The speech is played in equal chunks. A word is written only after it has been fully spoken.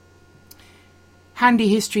Handy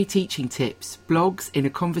History Teaching Tips, blogs in a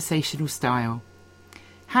conversational style.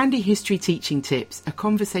 Handy History Teaching Tips are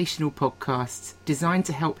conversational podcasts designed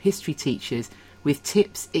to help history teachers with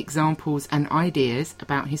tips, examples and ideas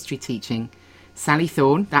about history teaching. Sally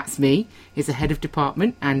Thorne, that's me, is a head of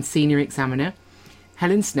department and senior examiner.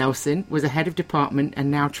 Helen Snelson was a head of department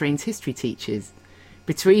and now trains history teachers.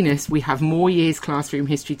 Between us, we have more years classroom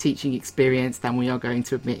history teaching experience than we are going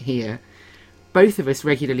to admit here. Both of us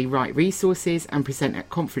regularly write resources and present at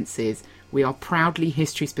conferences. We are proudly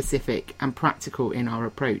history specific and practical in our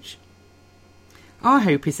approach. Our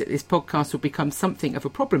hope is that this podcast will become something of a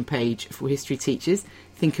problem page for history teachers.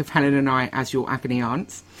 Think of Helen and I as your agony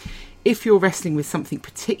aunts. If you're wrestling with something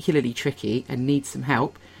particularly tricky and need some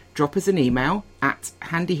help, drop us an email at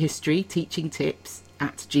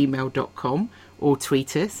handyhistoryteachingtips@gmail.com or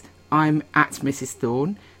tweet us. I'm at Mrs.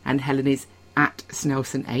 Thorne and Helen is at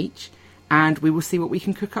Snelson H, and we will see what we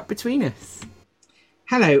can cook up between us.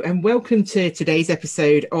 Hello and welcome to today's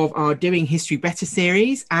episode of our Doing History Better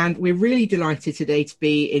series, and we're really delighted today to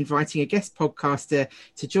be inviting a guest podcaster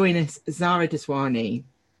to join us, Zara Daswani.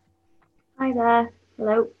 Hi there.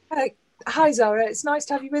 Hello. Hi Zara, it's nice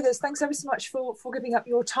to have you with us. Thanks ever so much for giving up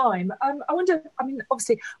your time. I wonder,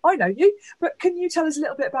 obviously I know you, but can you tell us a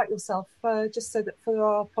little bit about yourself, just so that for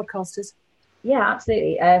our podcasters? Yeah,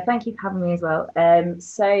 absolutely. Thank you for having me as well. My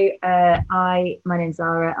name's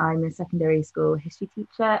Zara. I'm a secondary school history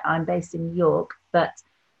teacher. I'm based in New York, but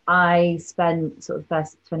I spent sort of the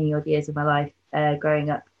first 20 odd years of my life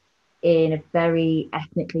growing up in a very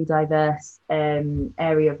ethnically diverse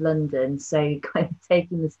area of London. So kind of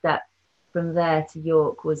taking the step from there to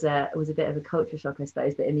York was a bit of a culture shock, I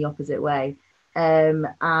suppose, but in the opposite way. And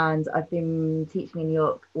I've been teaching in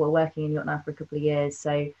York, working in York now for a couple of years.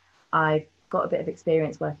 So I've got a bit of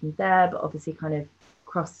experience working there, but obviously kind of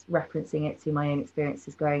cross-referencing it to my own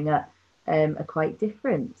experiences growing up are quite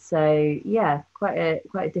different. So yeah, quite a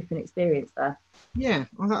different experience there. Yeah,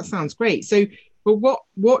 well, that sounds great. So, well,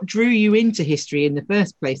 what drew you into history in the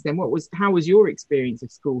first place then? How was your experience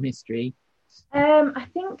of school history? I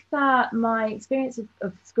think that my experience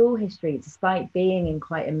of school history, despite being in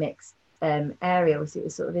quite a mixed area, it was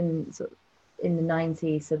sort of in the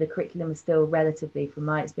 90s, so the curriculum was still relatively, from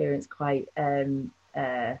my experience, quite through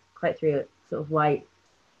a sort of white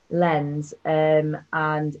lens.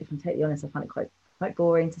 And if I'm totally honest, I found it quite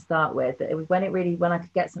boring to start with. But it was when I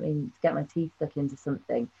could get my teeth stuck into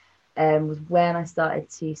something, was when I started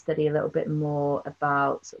to study a little bit more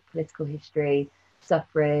about sort of political history,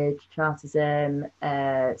 suffrage, Chartism,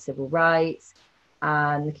 civil rights,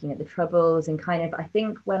 and looking at the Troubles. And kind of, I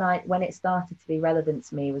think when it started to be relevant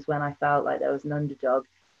to me was when I felt like there was an underdog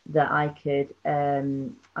that I could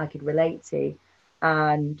relate to,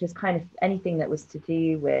 and just kind of anything that was to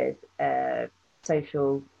do with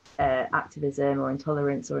social activism or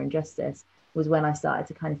intolerance or injustice was when I started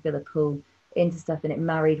to kind of feel a pull into stuff, and it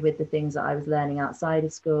married with the things that I was learning outside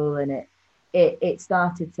of school, and it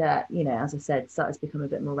started to, as I said, started to become a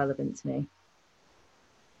bit more relevant to me.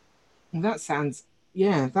 Well, that sounds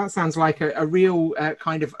like a real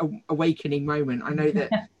kind of awakening moment. I know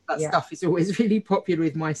that Yeah. stuff is always really popular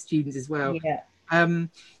with my students as well. Yeah.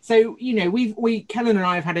 So Helen and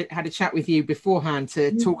I have had a chat with you beforehand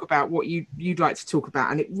to talk about what you'd like to talk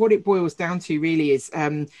about, and what it boils down to really is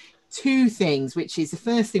two things, which is the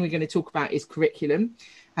first thing we're going to talk about is curriculum.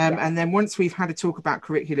 And then once we've had a talk about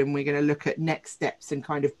curriculum, we're going to look at next steps and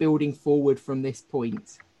kind of building forward from this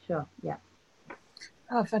point. Sure, yeah.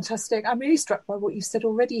 Oh, fantastic. I'm really struck by what you said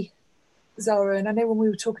already, Zara. And I know when we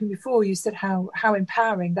were talking before, you said how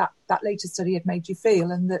empowering that later study had made you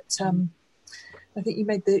feel, and that I think you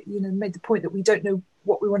made the point that we don't know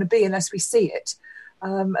what we want to be unless we see it.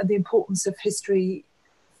 And the importance of history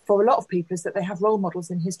for a lot of people is that they have role models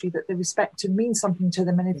in history that they respect and mean something to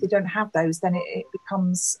them, and if they don't have those, then it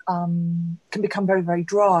becomes can become very, very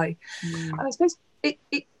dry. And I suppose it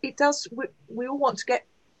does. We all want to get,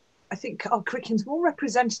 I think, our curriculum's more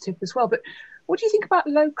representative as well. But what do you think about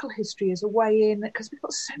local history as a way in? Because we've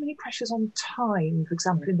got so many pressures on time, for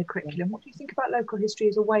example, in the curriculum. What do you think about local history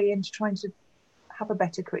as a way into trying to have a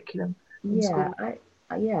better curriculum in school?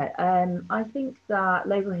 I think that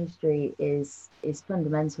local history is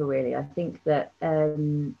fundamental, really. I think that,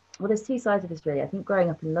 there's two sides of history. I think growing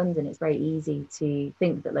up in London, it's very easy to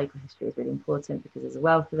think that local history is really important because there's a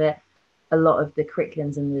wealth of it. A lot of the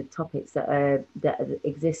curriculums and the topics that are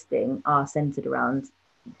existing are centred around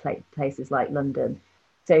places like London.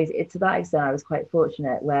 So to that extent, I was quite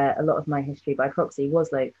fortunate where a lot of my history by proxy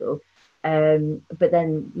was local. But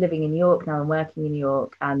then living in York now and working in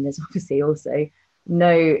York, and there's obviously also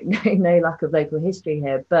no lack of local history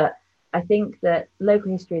here, but I think that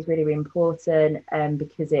local history is really, really important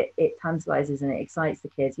because it tantalizes and it excites the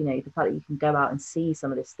kids. You know, the fact that you can go out and see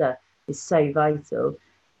some of this stuff is so vital.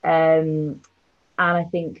 And I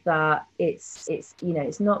think that it's you know,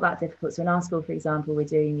 it's not that difficult. So in our school, for example, we're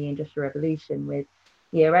doing the Industrial Revolution with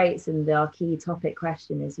year eights, and our key topic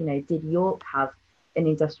question is, you know, did York have an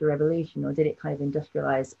industrial revolution, or did it kind of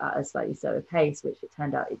industrialize at a slightly slower pace, which it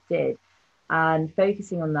turned out it did? And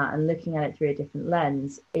focusing on that and looking at it through a different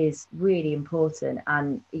lens is really important.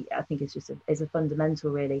 And I think it's just a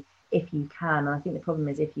fundamental, really, if you can. And I think the problem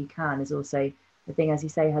is, if you can, is also the thing, as you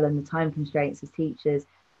say, Helen, the time constraints as teachers.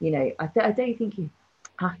 You know, I don't think you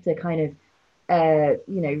have to kind of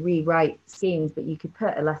you know, rewrite schemes, but you could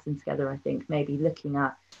put a lesson together, I think, maybe looking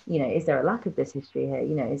at, you know, is there a lack of this history here?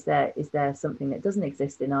 You know, is there something that doesn't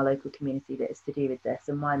exist in our local community that is to do with this,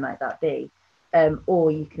 and why might that be?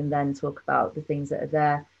 Or you can then talk about the things that are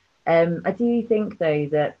there. I do think, though,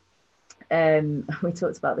 that we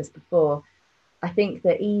talked about this before. I think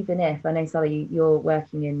that even if, I know, Sally, you're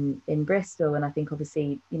working in Bristol, and I think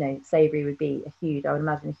obviously, you know, savoury would be I would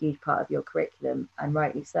imagine, a huge part of your curriculum, and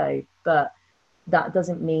rightly so. But that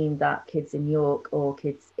doesn't mean that kids in York or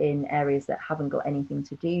kids in areas that haven't got anything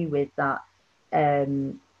to do with that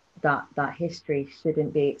that history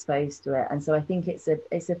shouldn't be exposed to it. And so I think it's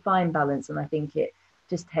a fine balance, and I think it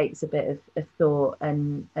just takes a bit of thought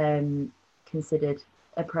and considered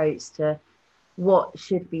approach to what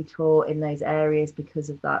should be taught in those areas because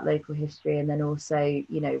of that local history, and then also,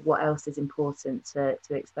 you know, what else is important to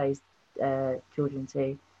expose children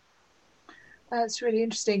to. It's really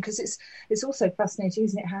interesting, because it's also fascinating,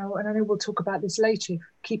 isn't it, how, and I know we'll talk about this later,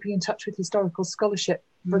 keeping in touch with historical scholarship.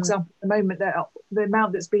 For example, at the moment, the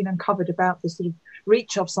amount that's been uncovered about the sort of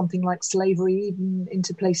reach of something like slavery, even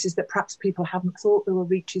into places that perhaps people haven't thought there were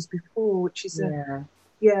reaches before, which is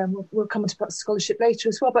we'll come into scholarship later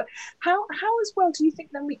as well. But how as well do you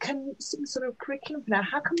think then we can, some sort of curriculum for now,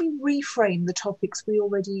 how can we reframe the topics we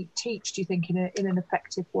already teach, do you think, in an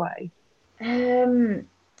effective way?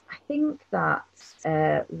 I think that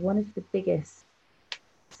one of the biggest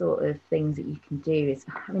sort of things that you can do is,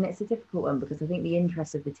 I mean, it's a difficult one, because I think the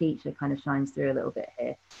interest of the teacher kind of shines through a little bit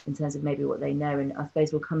here in terms of maybe what they know, and I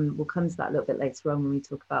suppose we'll come to that a little bit later on when we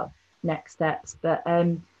talk about next steps. But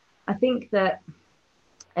I think that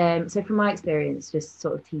so from my experience, just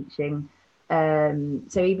sort of teaching,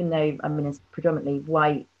 so even though I'm in a predominantly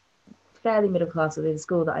white, fairly middle class, although the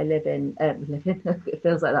school that I live in, it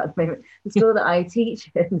feels like that at the moment, the school that I teach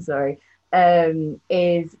in,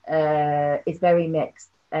 is very mixed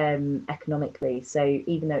economically. So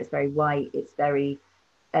even though it's very white, it's very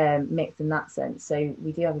mixed in that sense. So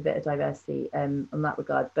we do have a bit of diversity on that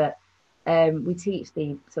regard. But we teach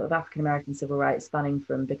the sort of African American civil rights spanning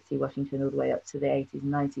from Booker T. Washington all the way up to the 80s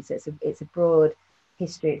and 90s. So it's a broad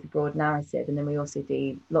history, it's a broad narrative, and then we also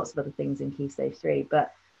do lots of other things in Key Stage 3.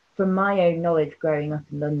 But from my own knowledge growing up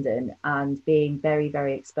in London and being very,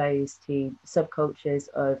 very exposed to subcultures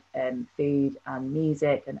of food and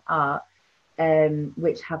music and art,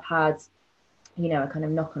 which have had, you know, a kind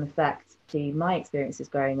of knock-on effect to my experiences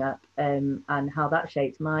growing up, and how that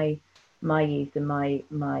shaped my youth and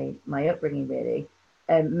my upbringing, really,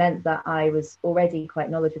 meant that I was already quite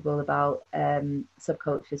knowledgeable about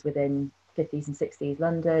subcultures within 50s and 60s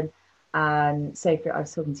London. And so I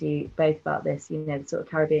was talking to you both about this, you know, the sort of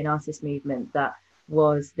Caribbean artist movement that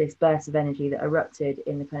was this burst of energy that erupted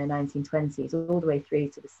in the kind of 1920s all the way through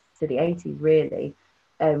to the 80s, really,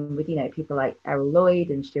 with, you know, people like Errol Lloyd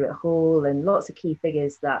and Stuart Hall and lots of key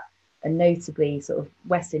figures that are notably sort of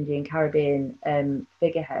West Indian, Caribbean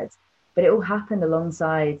figureheads. But it all happened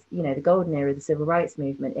alongside, you know, the golden era of the civil rights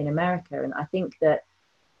movement in America. And I think that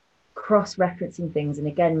cross-referencing things, and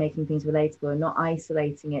again making things relatable and not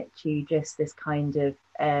isolating it to just this kind of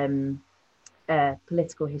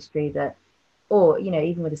political history that, or, you know,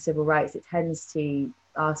 even with the civil rights, it tends to,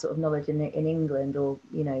 our sort of knowledge in England, or,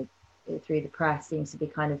 you know, through the press, seems to be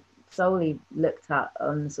kind of solely looked at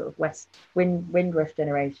on the sort of Windrush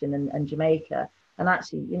generation and Jamaica. And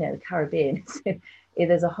actually, you know, the Caribbean,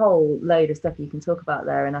 there's a whole load of stuff you can talk about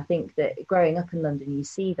there. And I think that growing up in London, you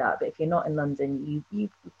see that. But if you're not in London, you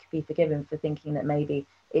could be forgiven for thinking that maybe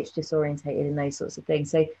it's just orientated in those sorts of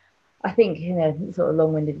things. So I think, in a sort of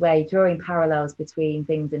long-winded way, drawing parallels between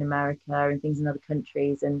things in America and things in other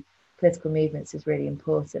countries and political movements is really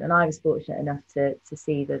important. And I was fortunate enough to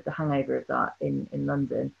see the hangover of that in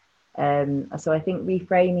London. So I think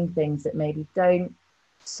reframing things that maybe don't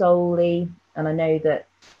solely, and I know that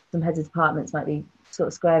some heads of departments might be sort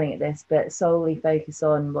of squaring at this, but solely focus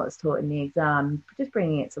on what's taught in the exam, just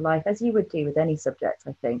bringing it to life, as you would do with any subject,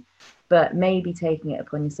 I think, but maybe taking it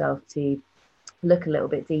upon yourself to look a little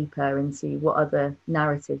bit deeper into what other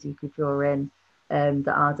narratives you could draw in that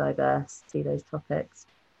are diverse to those topics.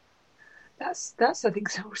 That's I think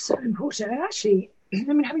so important. And actually, I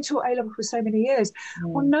mean, having taught A level for so many years,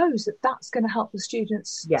 one knows that that's going to help the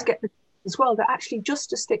students to get the as well. That actually just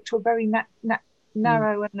to stick to a very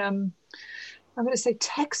narrow and I'm going to say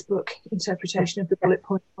textbook interpretation of the bullet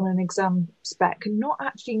point on an exam spec, and not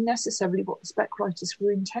actually necessarily what the spec writers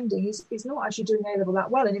were intending, is not actually doing A level that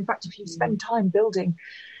well. And in fact, if you spend time building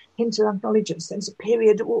hinterland knowledge of sense of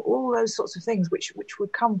period, all those sorts of things which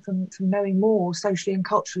would come from knowing more socially and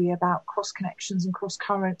culturally about cross connections and cross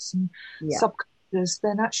currents and subcultures,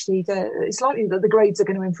 then actually it's likely that the grades are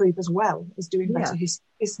going to improve as well as doing better history,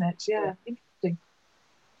 isn't it? Interesting.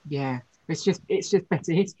 It's just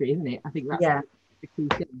better history, isn't it? I think that's the key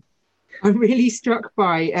thing. I'm really struck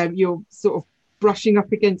by your sort of brushing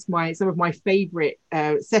up against some of my favourite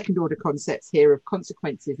second order concepts here of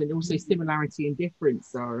consequences and also similarity and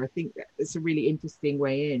difference, Zara. I think that's a really interesting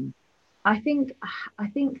way in. I think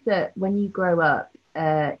that when you grow up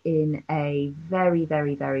in a very,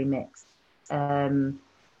 very, very mixed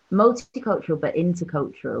multicultural but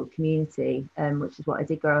intercultural community, which is what I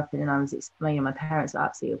did grow up in, and I was explaining, my parents were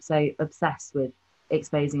absolutely so obsessed with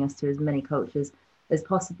exposing us to as many cultures as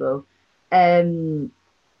possible. You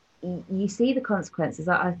see the consequences.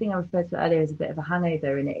 I think I referred to it earlier as a bit of a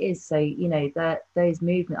hangover, and it is. So, that those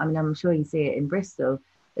movements, I mean, I'm sure you see it in Bristol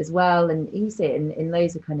as well, and you see it in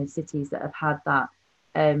loads of kind of cities that have had that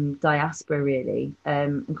diaspora really,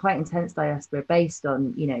 and quite intense diaspora based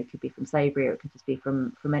on, it could be from slavery, or it could just be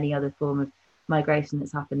from any other form of migration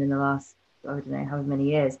that's happened in the last, I don't know, however many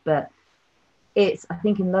years. But I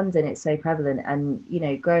think in London it's so prevalent,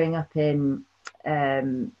 and growing up in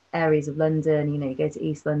areas of London, you go to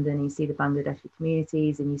East London, you see the Bangladeshi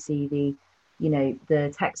communities, and you see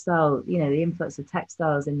the textile, the influx of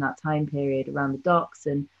textiles in that time period around the docks,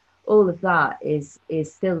 and all of that is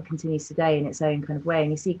still continues today in its own kind of way,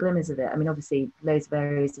 and you see glimmers of it. I mean, obviously loads of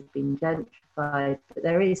areas have been gentrified, but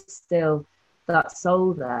there is still that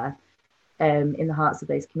soul there in the hearts of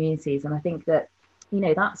those communities. And I think that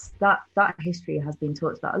that history has been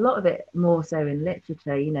talked about, a lot of it more so in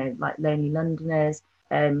literature, like Lonely Londoners.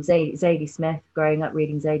 Zadie Smith, growing up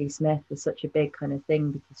reading Zadie Smith was such a big kind of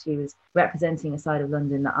thing because she was representing a side of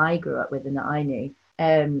London that I grew up with and that I knew.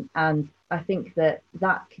 And I think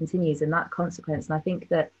that continues, and that consequence. And I think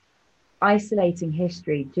that isolating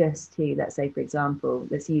history just to, let's say, for example,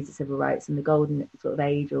 let's use the civil rights and the golden sort of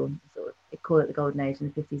age, or sort of they call it the golden age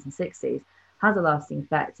in the 50s and 60s, has a lasting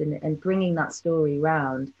effect, and bringing that story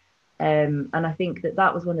round. And I think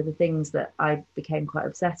that was one of the things that I became quite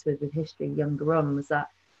obsessed with history younger on, was that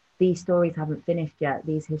these stories haven't finished yet.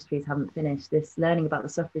 These histories haven't finished. This learning about the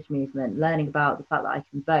suffrage movement, learning about the fact that I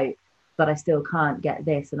can vote, but I still can't get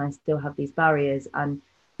this, and I still have these barriers, and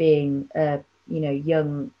being,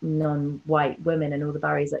 young non-white women and all the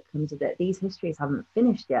barriers that comes with it. These histories haven't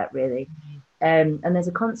finished yet, really. And there's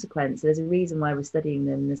a consequence. There's a reason why we're studying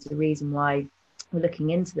them. There's a reason why we're looking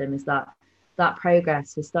into them, is that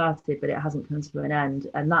progress has started, but it hasn't come to an end,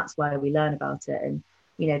 and that's why we learn about it. And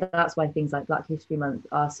that's why things like Black History Month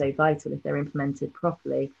are so vital if they're implemented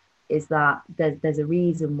properly, is that there's a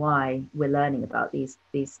reason why we're learning about these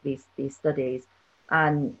studies.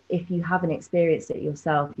 And if you haven't experienced it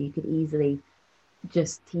yourself, you could easily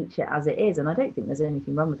just teach it as it is, and I don't think there's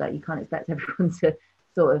anything wrong with that. You can't expect everyone to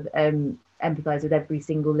sort of empathize with every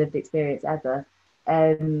single lived experience ever.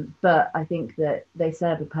 But I think that they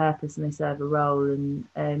serve a purpose and they serve a role,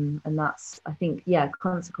 and that's, I think,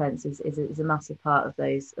 consequence is a massive part of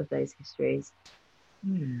those histories.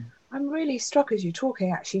 I'm really struck as you're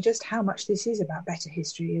talking, actually, just how much this is about better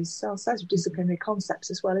history, is self-disciplinary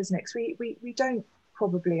concepts as well, isn't it? 'Cause we don't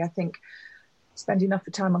probably, I think, spend enough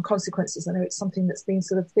time on consequences. I know it's something that's been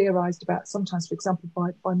sort of theorised about sometimes, for example,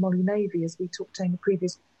 by Molly Navy, as we talked in the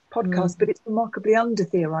previous podcast, but it's remarkably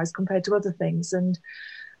under-theorised compared to other things. And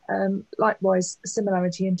likewise,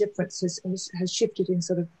 similarity and difference has shifted in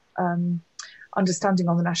sort of understanding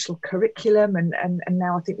on the national curriculum, and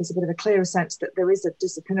now I think there's a bit of a clearer sense that there is a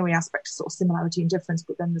disciplinary aspect to sort of similarity and difference,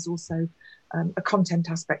 but then there's also a content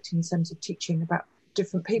aspect in terms of teaching about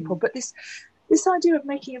different people. But this idea of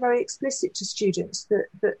making it very explicit to students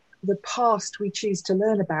that the past we choose to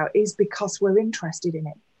learn about is because we're interested in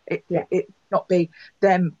it. It not be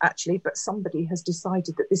them actually, but somebody has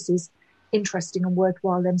decided that this is interesting and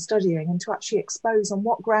worthwhile them studying, and to actually expose on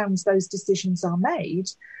what grounds those decisions are made,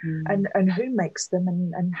 and who makes them,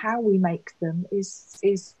 and how we make them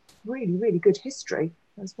is really, really good history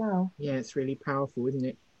as well. Yeah, it's really powerful, isn't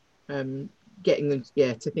it? Getting them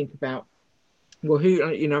to think about, well, who,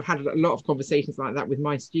 I've had a lot of conversations like that with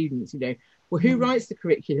my students, well, who writes the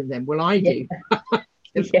curriculum then? Well, I do.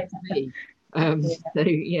 It's me. So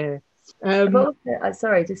yeah. But also,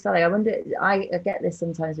 sorry, I wonder, I get this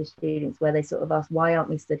sometimes with students where they sort of ask, why aren't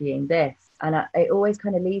we studying this? And it always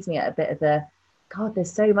kind of leaves me at a bit of a, God,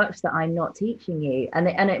 there's so much that I'm not teaching you. And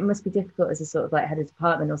it must be difficult as a sort of like head of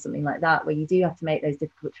department or something like that, where you do have to make those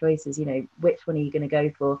difficult choices, you know, which one are you going to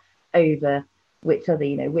go for over which other,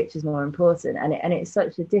 you know, which is more important. And it's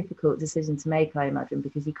such a difficult decision to make, I imagine,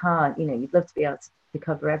 because you can't, you know, you'd love to be able to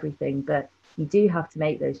cover everything, but you do have to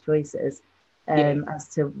make those choices. As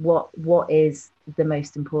to what is the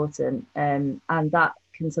most important, and that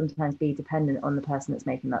can sometimes be dependent on the person that's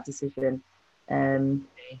making that decision. And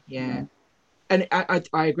I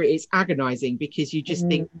agree, it's agonizing because you just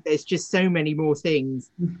think there's just so many more things.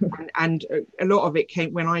 and a lot of it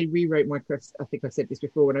came when I rewrote I think I said this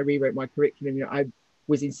before, when I rewrote my curriculum, you know, I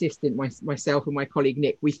was insistent, myself and my colleague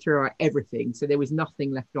Nick, we threw out everything, so there was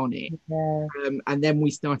nothing left on it. And then we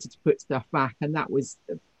started to put stuff back, and that was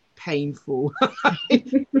painful.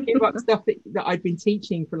 Give up stuff that I'd been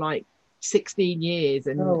teaching for like 16 years,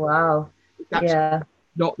 and that's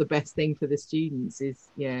not the best thing for the students.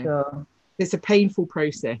 It's a painful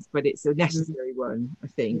process, but it's a necessary one, I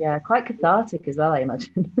think. Quite cathartic as well, I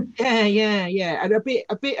imagine. And a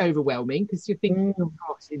bit overwhelming, because you're thinking, oh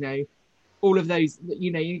gosh, you know, all of those,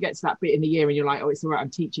 you know, you get to that bit in the year and you're like, oh, it's all right, I'm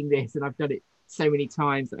teaching this and I've done it so many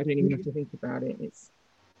times that I don't even have to think about it. It's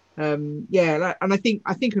and I think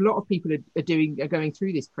a lot of people are going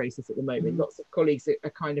through this process at the moment. Lots of colleagues are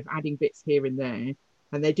kind of adding bits here and there,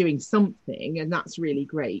 and they're doing something, and that's really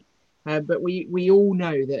great. But we all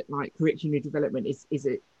know that like curriculum development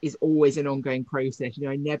is always an ongoing process. You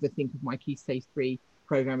know, I never think of my Key Stage 3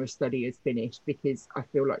 program of study as finished, because I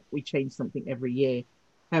feel like we change something every year.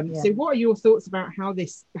 So what are your thoughts about how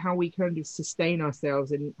we kind of sustain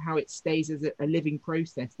ourselves and how it stays as a living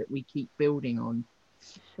process that we keep building on?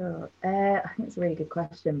 Sure. I think it's a really good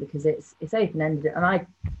question, because it's open-ended, and I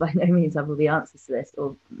by no means have all the answers to this,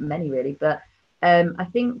 or many really, but I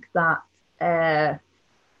think that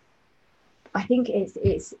I think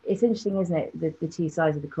it's interesting, isn't it, the two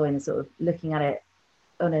sides of the coin, and sort of looking at it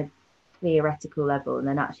on a theoretical level, and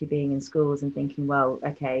then actually being in schools and thinking, well,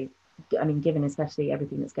 okay, I mean, given especially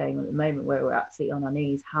everything that's going on at the moment, where we're absolutely on our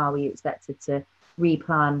knees, how are you expected to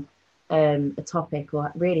replan a topic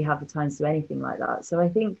or really have the time to do anything like that? So I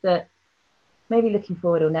think that maybe looking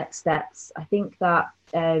forward or next steps, I think that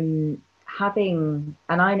having,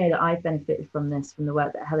 and I know that I've benefited from this, from the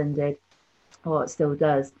work that Helen did, or still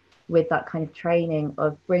does, with that kind of training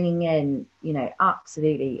of bringing in, you know,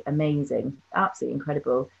 absolutely amazing, absolutely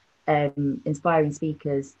incredible, inspiring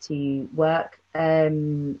speakers to work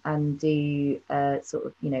and do sort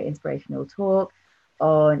of, you know, inspirational talk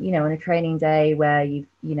on, you know, on a training day where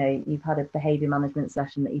you've had a behavior management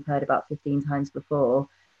session that you've heard about 15 times before.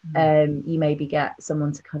 You maybe get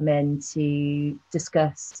someone to come in to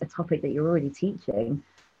discuss a topic that you're already teaching,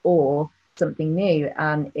 or something new,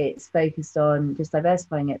 and it's focused on just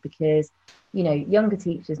diversifying it, because, you know, younger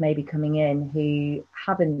teachers may be coming in who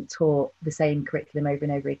haven't taught the same curriculum over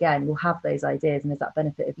and over again, will have those ideas, and there's that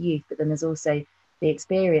benefit of youth, but then there's also the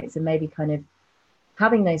experience, and maybe kind of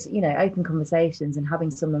having those, you know, open conversations, and having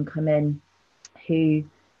someone come in who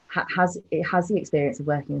has the experience of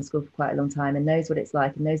working in school for quite a long time, and knows what it's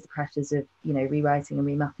like, and knows the pressures of, you know, rewriting and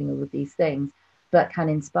remapping all of these things, but can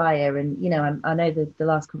inspire. And, you know, I know the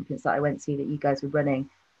last conference that I went to that you guys were running,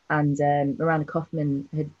 and Miranda Kaufman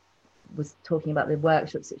was talking about the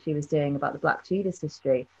workshops that she was doing about the Black Tudors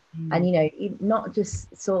history. And, you know, not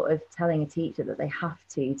just sort of telling a teacher that they have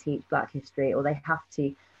to teach Black history, or they have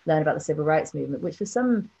to learn about the civil rights movement, which for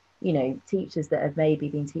some, you know, teachers that have maybe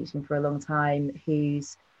been teaching for a long time,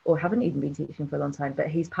 or haven't even been teaching for a long time, but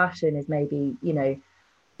whose passion is maybe, you know,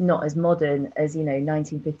 not as modern as, you know,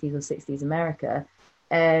 1950s or 60s America,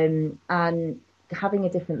 and having a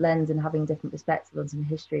different lens and having a different perspective on some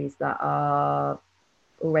histories that are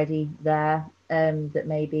already there, that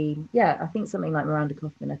maybe, I think something like Miranda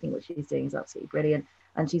Kaufman, I think what she's doing is absolutely brilliant,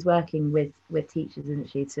 and she's working with teachers, isn't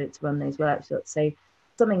she, to run those workshops. So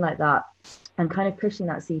something like that, and kind of pushing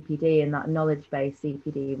that CPD and that knowledge-based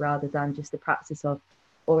CPD, rather than just the practice of,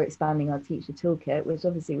 or expanding our teacher toolkit, which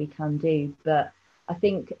obviously we can do, but I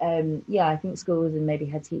think, I think schools and maybe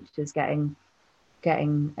head teachers getting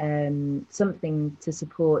something to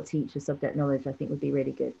support teacher subject knowledge, I think would be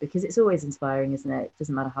really good, because it's always inspiring, isn't it? It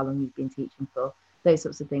doesn't matter how long you've been teaching for. Those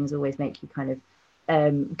sorts of things always make you kind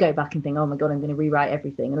of go back and think, oh my God, I'm going to rewrite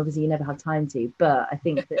everything. And obviously you never have time to, but I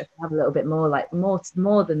think that if you have a little bit more, like more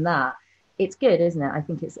than that, it's good, isn't it? I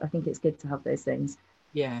think it's good to have those things.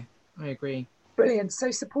 Yeah, I agree. Brilliant.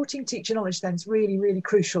 So supporting teacher knowledge then is really, really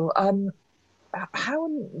crucial. how,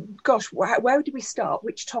 gosh, where do we start?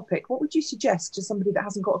 Which topic? What would you suggest to somebody that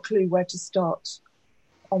hasn't got a clue where to start?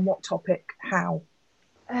 On what topic? How?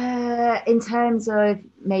 In terms of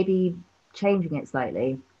maybe changing it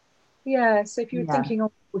slightly. Yeah. So if you're Yeah. thinking,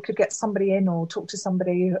 oh, we could get somebody in or talk to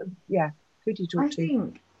somebody, yeah, who do you talk I to?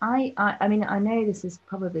 think I mean, I know this is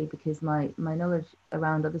probably because my knowledge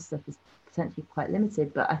around other stuff is potentially quite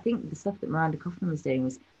limited, but I think the stuff that Miranda Kaufman was doing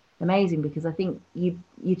was amazing, because I think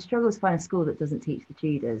you'd struggle to find a school that doesn't teach the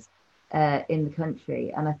Tudors in the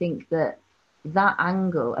country, and I think that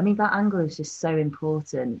angle, I mean, that angle is just so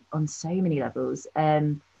important on so many levels,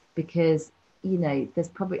 because there's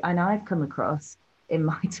probably, and I've come across in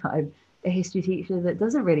my time a history teacher that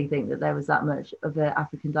doesn't really think that there was that much of an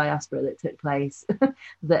African diaspora that took place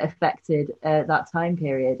that affected that time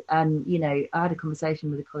period. And I had a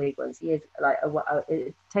conversation with a colleague once, years like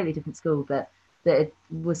a totally different school, but that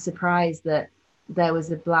was surprised that there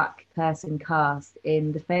was a black person cast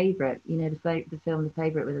in The Favourite, the film The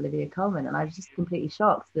Favourite with Olivia Colman, and I was just completely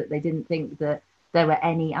shocked that they didn't think that there were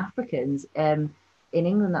any Africans in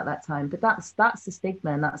England at that time. But that's a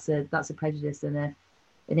stigma, and that's a prejudice and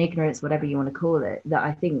an ignorance, whatever you want to call it, that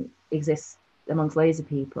I think exists amongst loads of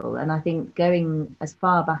people. And I think going as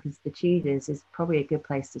far back as the Tudors is probably a good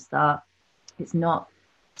place to start. It's not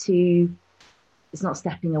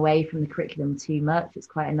stepping away from the curriculum too much. It's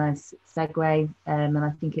quite a nice segue. And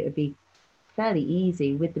I think it would be fairly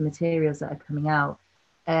easy with the materials that are coming out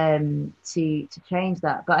to change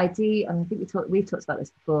that. But I do, and I think we've talked about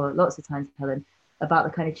this before lots of times, Helen, about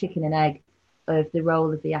the kind of chicken and egg of the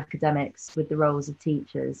role of the academics with the roles of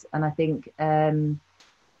teachers. And I think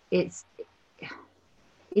it's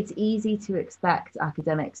easy to expect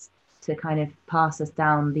academics to kind of pass us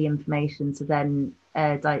down the information to then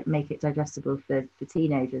make it digestible for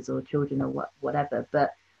teenagers or children or whatever.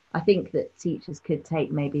 But I think that teachers could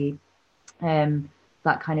take maybe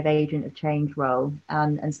that kind of agent of change role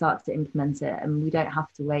and start to implement it. And we don't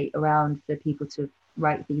have to wait around for people to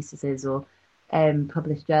write theses or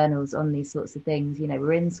publish journals on these sorts of things.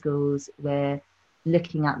 We're in schools, we're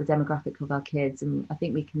looking at the demographic of our kids, and I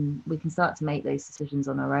think we can start to make those decisions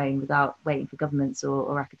on our own without waiting for governments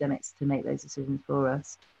or academics to make those decisions for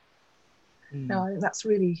us. No, I think that's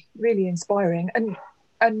really, really inspiring.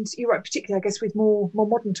 And you're right, particularly, I guess, with more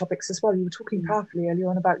modern topics as well. You were talking powerfully earlier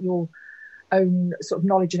on about your own sort of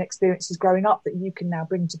knowledge and experiences growing up that you can now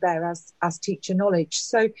bring to bear as teacher knowledge.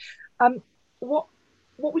 So what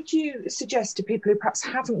would you suggest to people who perhaps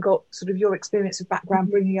haven't got sort of your experience of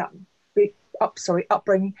background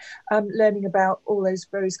upbringing, learning about all those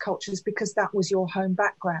various cultures because that was your home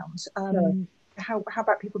background? How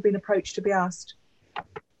about people being approached to be asked?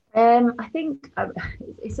 I think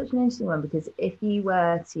it's such an interesting one, because if you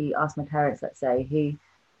were to ask my parents, let's say, who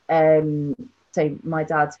so my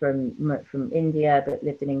dad's from India but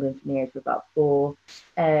lived in England from the age of about 4,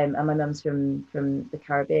 and my mum's from the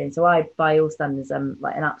Caribbean, so I, by all standards, am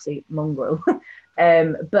like an absolute mongrel.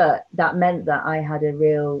 But that meant that I had a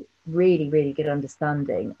really, really good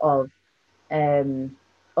understanding of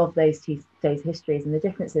those histories and the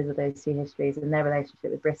differences of those two histories and their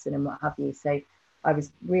relationship with Britain and what have you. So I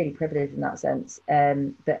was really privileged in that sense,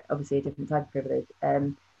 but obviously a different type of privilege.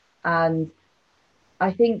 And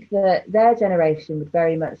I think that their generation would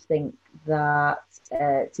very much think that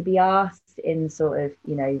to be asked in sort of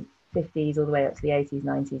 50s all the way up to the 80s,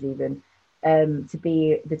 90s even, to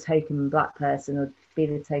be the token black person or to be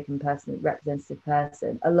the token person, representative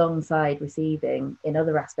person, alongside receiving in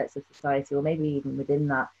other aspects of society, or maybe even within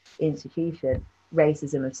that institution,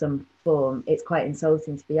 racism of some form, it's quite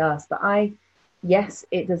insulting to be asked. But yes,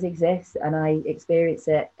 it does exist, and I experience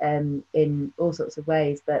it in all sorts of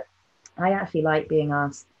ways, but I actually like being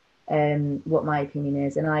asked what my opinion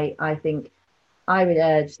is. And I think I would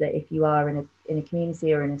urge that if you are in a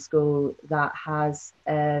community or in a school that has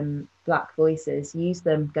black voices, use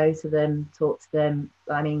them, go to them, talk to them.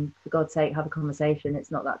 I mean, for God's sake, have a conversation.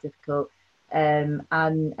 It's not that difficult. And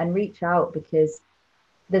reach out, because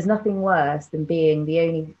there's nothing worse than being the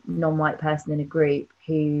only non-white person in a group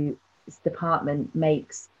whose department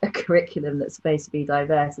makes a curriculum that's supposed to be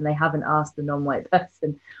diverse, and they haven't asked the non-white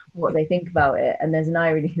person what they think about it. And there's an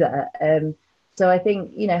irony there. So I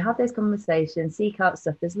think, have those conversations, seek out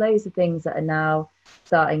stuff. There's loads of things that are now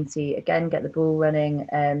starting to, again, get the ball running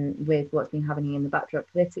with what's been happening in the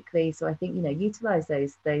backdrop politically. So I think, utilise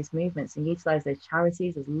those movements and utilise those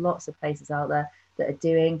charities. There's lots of places out there that are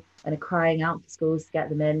doing and are crying out for schools to get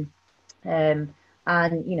them in. And,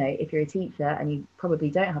 if you're a teacher and you probably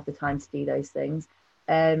don't have the time to do those things,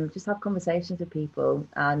 just have conversations with people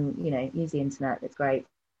and, use the internet. It's great.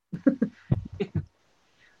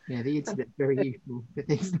 Yeah, the internet's very useful for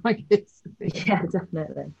things like this. Yeah,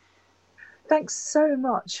 definitely. Thanks so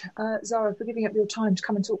much, Zara, for giving up your time to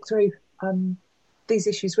come and talk through these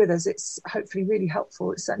issues with us. It's hopefully really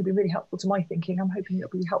helpful. It's certainly been really helpful to my thinking. I'm hoping it'll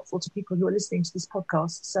be helpful to people who are listening to this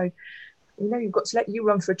podcast. So we know you've got to let you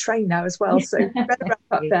run for a train now as well. So better wrap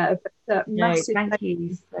up there. But, no, thank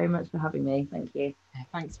you so much for having me. Thank you. Yeah,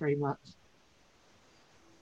 thanks very much.